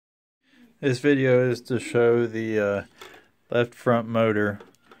This video is to show the left front motor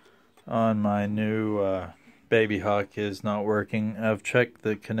on my new Babyhawk is not working. I've checked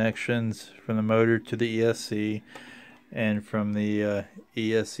the connections from the motor to the ESC and from the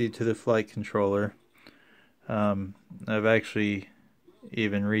ESC to the flight controller. I've actually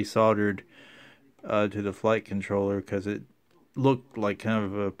even resoldered to the flight controller because it looked like kind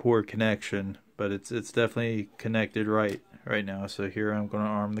of a poor connection, but it's definitely connected right now. So here I'm going to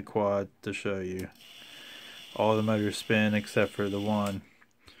arm the quad to show you. All the motors spin except for the one.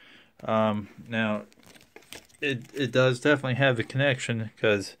 Now it does definitely have the connection,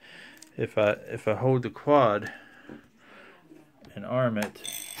 because if I hold the quad and arm it,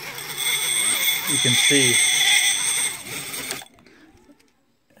 you can see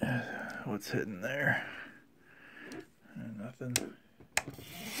what's hidden there. Nothing.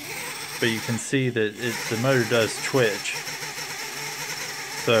 But you can see that the motor does twitch.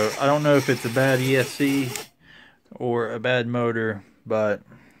 So I don't know if it's a bad ESC or a bad motor, but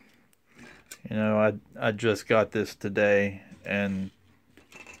you know, I just got this today and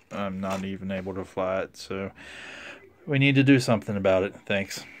I'm not even able to fly it, so we need to do something about it.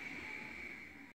 Thanks.